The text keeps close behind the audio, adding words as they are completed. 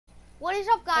What is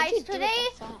up, guys? How'd you do it Today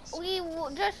that fast? we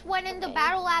just went into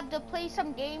Battle Lab to play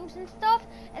some games and stuff,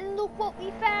 and look what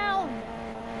we found.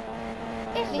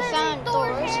 We found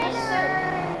Thores.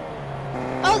 hammer.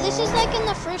 Oh, this is like in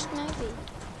the first movie.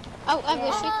 Oh, I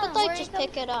wish we could like where just it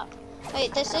pick it up.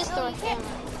 Wait, this is No, Thor's you can't.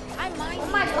 hammer. Oh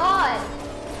my god!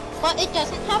 But it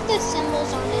doesn't have the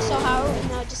symbols on it, so how?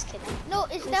 No, just kidding. No,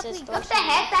 it's This definitely. is What the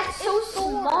heck? That's so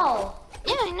small.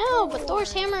 Yeah, I know, but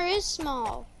Thor's hammer is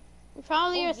small. You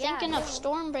probably are yeah, thinking of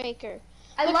Stormbreaker.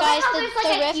 I Look, love guys, how the there's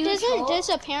like a rift huge isn't hole.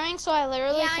 disappearing, so I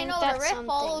literally Yeah, I think know. that's The rift something.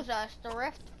 follows us. The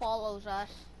rift follows us.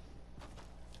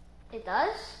 It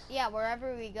does? Yeah,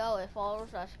 wherever we go, it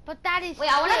follows us. But that is. Wait,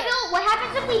 I want to sick. build. What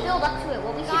happens if we build up to it?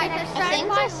 Will we see the Guys, next let's try think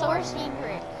and find the more source-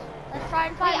 secrets. Let's try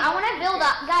and Wait, find. I more want to build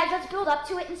secrets. up. Guys, let's build up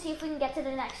to it and see if we can get to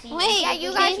the next season. Wait, Yeah,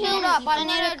 you guys Excuse me, build up. I I'm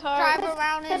need gonna a car. drive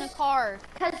around in a car.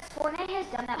 Because Fortnite has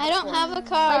done that I don't before. have a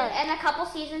car. Like, and a couple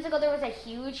seasons ago, there was a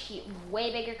huge,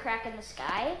 way bigger crack in the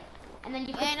sky, and then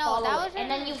you could Yeah, I know. follow That it, wasn't. and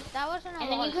then you, That wasn't a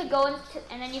and then lot you of could go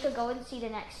and then you could go and see the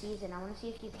next season. I want to see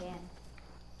if you can.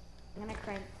 I'm gonna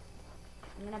crank.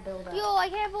 I'm gonna build up. Yo, I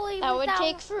can't believe That would that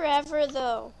take forever,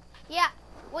 though. Yeah.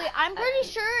 Wait, I'm pretty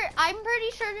sure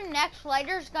the next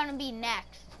fighter's gonna be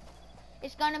next.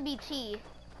 It's gonna be T.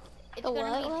 It's The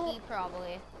gonna what? be T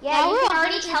probably. Yeah, Now you we're can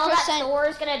already tell that 100%.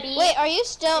 Thor's gonna be. Wait, are you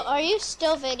still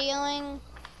videoing?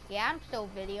 Yeah, I'm still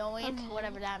videoing, Okay.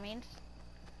 whatever that means.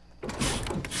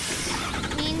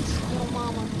 Means little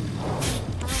mama. I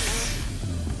don't know.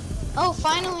 Oh,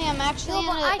 finally, I'm actually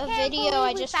No, but in I a can't video. believe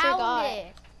I we just found forgot. it.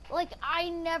 Like, I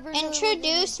never knew it was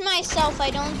Introduce myself. I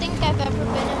don't think I've ever been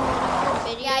in one of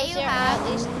your videos. Yeah, you or have. At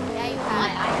least, Yeah, you I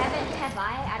have. haven't. Have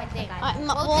I? I don't think I.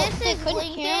 Well, well, this they is couldn't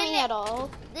hear me Lincoln. at all.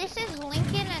 This is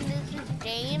Lincoln and this is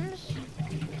James.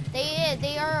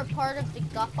 They are a part of the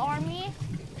Guff Army.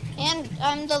 And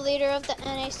I'm the leader of the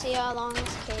NAC along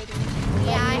with Katie.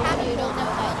 Yeah, I haven't You told don't them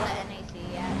know about that the NAC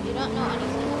yet. You don't know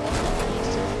anything about the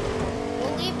NAC.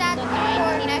 We'll leave that The for 9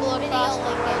 our next people video, across the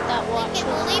world Lincoln. that watch Lincoln,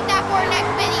 us. we'll leave that for our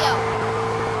next video.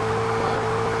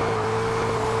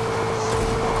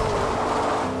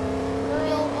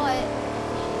 Yo, but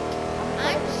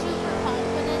I'm super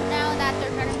confident now that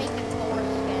they're gonna make a Thor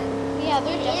skin. Yeah,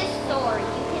 they're It is Thor.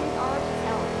 You can already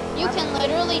tell. You can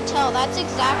literally tell. That's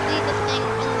exactly the thing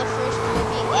in the first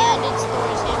movie, and it's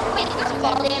Thor's hammer. Wait, Because there's of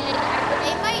fall everything. damage.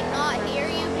 They might not hear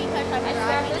you because I'm I swear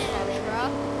driving there's in a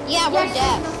truck. Yeah, we're Yes,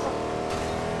 deaf. there's no-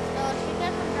 No, it's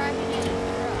because I'm driving in a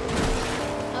truck.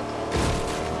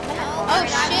 Okay. No, Oh, I'm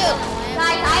driving shoot. in a Lambo.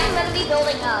 Guys, I'm literally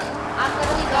building up. I'm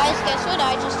literally Guys, building guess what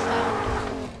I just found? up.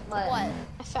 What?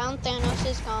 I found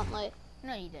Thanos' gauntlet.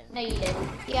 No, you didn't. No, you didn't.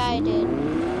 Yeah, I did.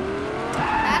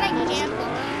 That I can't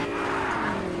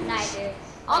believe. Neither.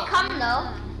 I'll come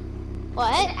though.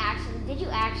 What? Did you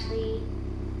actually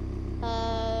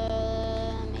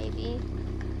Maybe.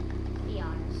 be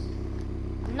honest?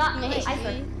 I'm not. Maybe. I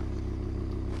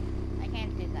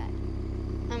can't do that.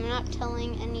 I'm not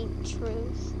telling any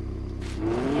truth.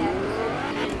 Yeah.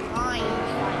 I'm lying.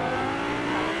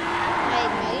 I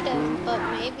might have, but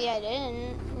maybe I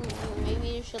didn't. Maybe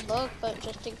you should look, but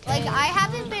just in case. Like, I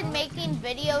haven't been making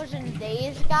videos in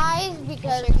days, guys,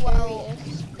 because, You're well,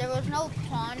 curious. there was no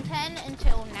content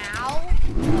until now.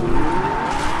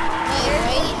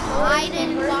 Wait, I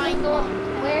didn't find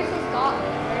one. Where's his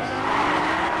gauntlet? Where's his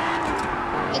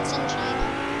gauntlet? it's in China.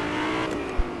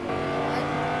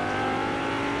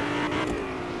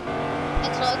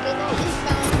 It's lucky that you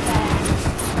found that.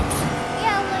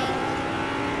 Yeah, like,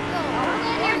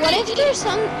 What if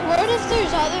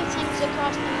there's other things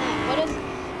across the map? What if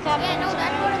Captain Yeah, no,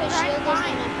 that's what I'm America's trying to shield is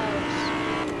find. in a house?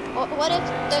 What if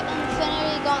the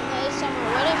Infinity Gauntlet is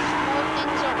somewhere? What if more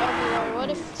things are everywhere? What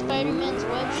if Spider-Man's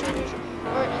web shooters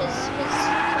or his clothing is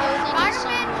Spider-Man's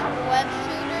somewhere? web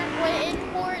shooters were in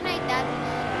Fortnite. That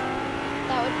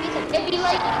would be the It'd be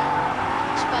like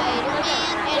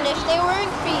Spider-Man. And if they weren't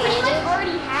we like creative,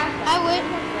 already have that. I would. We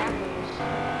have grapplers.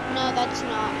 No, that's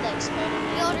not like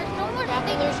Spider-Man. Yo, there's so much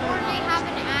things Grapplers are Fortnite not.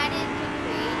 haven't added to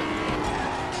creative.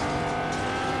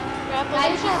 Guys,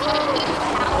 Grapplers you are see the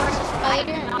tower is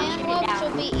Spider-Man webs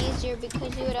would be easier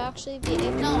because you would actually be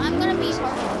able No, I'm gonna be I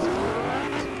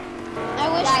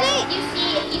wish Guys, if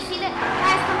you see that,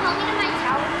 guys, come help me to my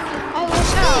tower. I wish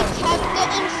they kept the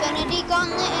Infinity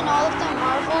Gauntlet and all of the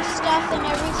Marvel stuff and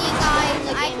everything guys, in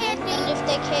the I game. can't do- And if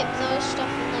they kept those stuff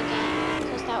in the game,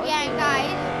 because that would Yeah, be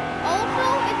guys. Also,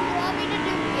 if you want me to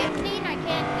do gifting, I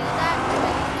can't do that because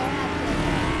I don't have to.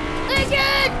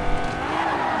 Lincoln!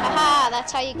 Haha,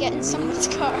 that's how you get in someone's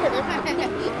car. You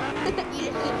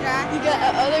just distract. You got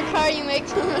another car, you make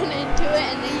them run into it,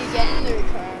 and then you get in their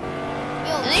car.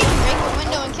 Yo, And then you can break the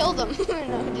window and kill them.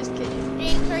 No, just kidding.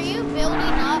 Jinx, are you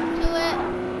building up to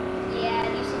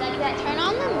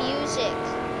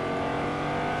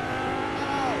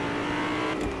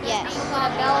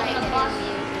got bells and a bus.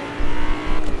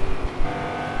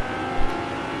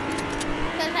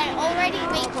 Because I already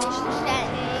made 2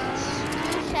 cents.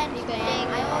 2 cents, man.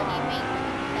 I already made 2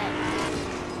 cents.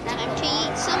 Time to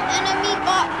eat some enemy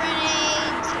bot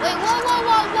grenades. Wait, whoa.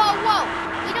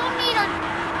 We don't need our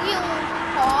wheels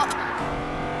popped.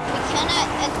 We cannot.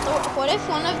 What if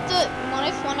one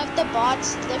of the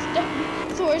bots lift up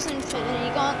Thor's Infinity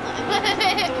Gauntlet? I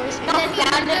mean, Thor's And then he's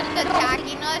just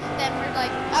attacking us, then we're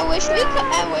like, I wish they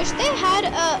had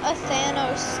a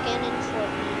Thanos skin in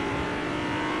Fortnite.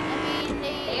 I mean,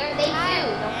 They do,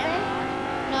 don't they?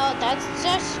 No, that's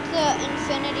just the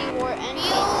Infinity War ending.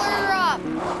 Fueler up,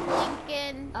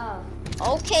 Lincoln. Oh.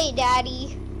 Okay,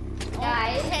 Daddy.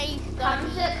 Guys, Okay,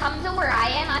 come to where I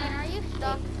am. Are you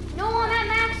stuck? No, I'm at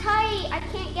max height. I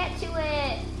can't get to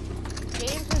it.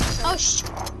 James is stuck. Oh,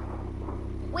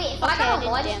 Wait, if Okay, I I got a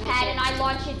didn't launch damage pad it. and I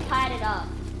launch it, pad it up.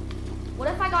 What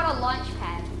if I got a launch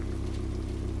pad?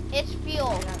 It's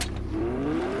fuel.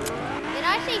 Did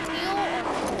I say fuel or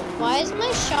fuel? Why is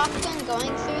my shotgun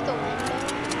going through the window?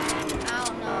 I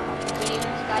don't know. James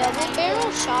got Double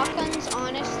barrel shotguns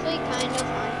honestly kind of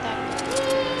aren't that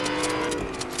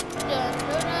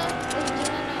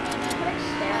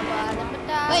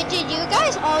Wait, did you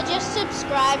guys all just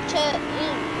subscribe to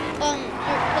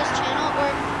his channel,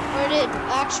 or did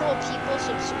actual people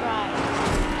subscribe?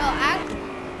 No,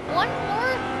 one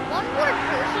more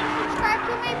person subscribed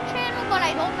to my channel, but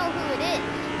I don't know who it is.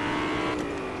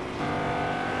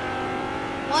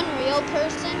 One real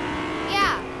person?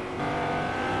 Yeah.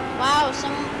 Wow,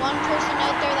 one person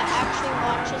out there that actually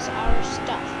watches our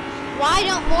stuff. Why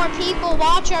don't more people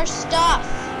watch our stuff?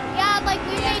 Yeah, like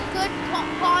we make good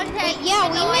content. Yeah,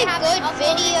 even we though I make haven't good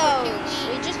uploaded for 2 videos. weeks.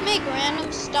 We just make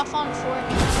random stuff on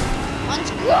Fortnite.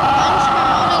 Once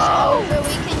Corona's over,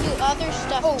 we can do other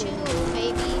stuff too,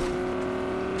 baby.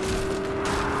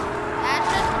 That's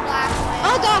just black.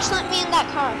 Oh gosh, let me in that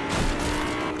car.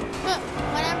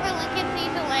 Whenever Lincoln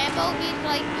sees a Lambo, he's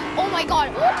like, "Oh my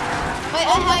god!" Wait,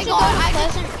 Oh I my have to God, go to I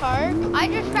Pleasant Park. I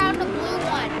just found a blue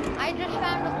one. I just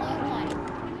found a blue one.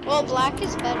 Well, black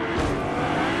is better.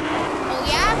 Oh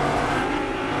yeah?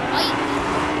 Fight me.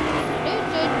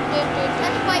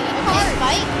 Let's fight your Okay, cars.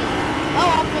 fight me.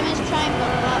 Oh, Optimus Prime,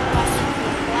 but black.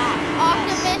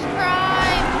 Optimus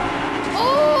Prime.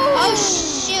 Oh. Oh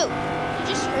shoot! You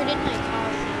just hurted my car.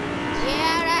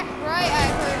 Yeah, that's right. I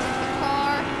heard your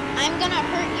car. I'm gonna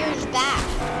hurt yours back.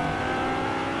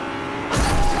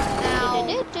 Now.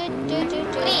 Wait. Is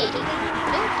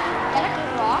that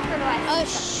a rock or do I?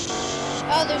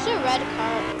 Oh, there's a red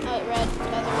car. Red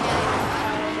other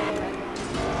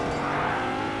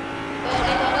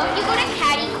Don't you go to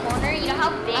Caddy Corner? You know how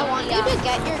big I want the, you to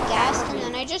get your gas, and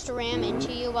then I just ram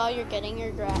into you while you're getting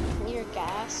your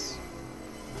gas.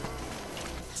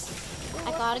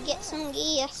 I gotta get some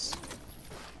gas.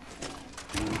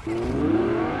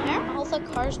 Why are all the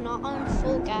cars not on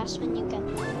full gas when you get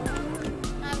them?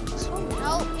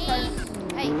 Help me.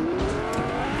 Hey.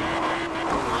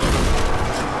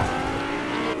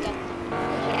 When you get them.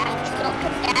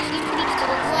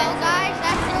 Well, guys,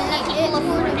 that's really it for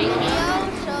the video.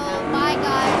 So, bye,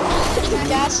 guys.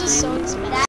 Gas is so expensive.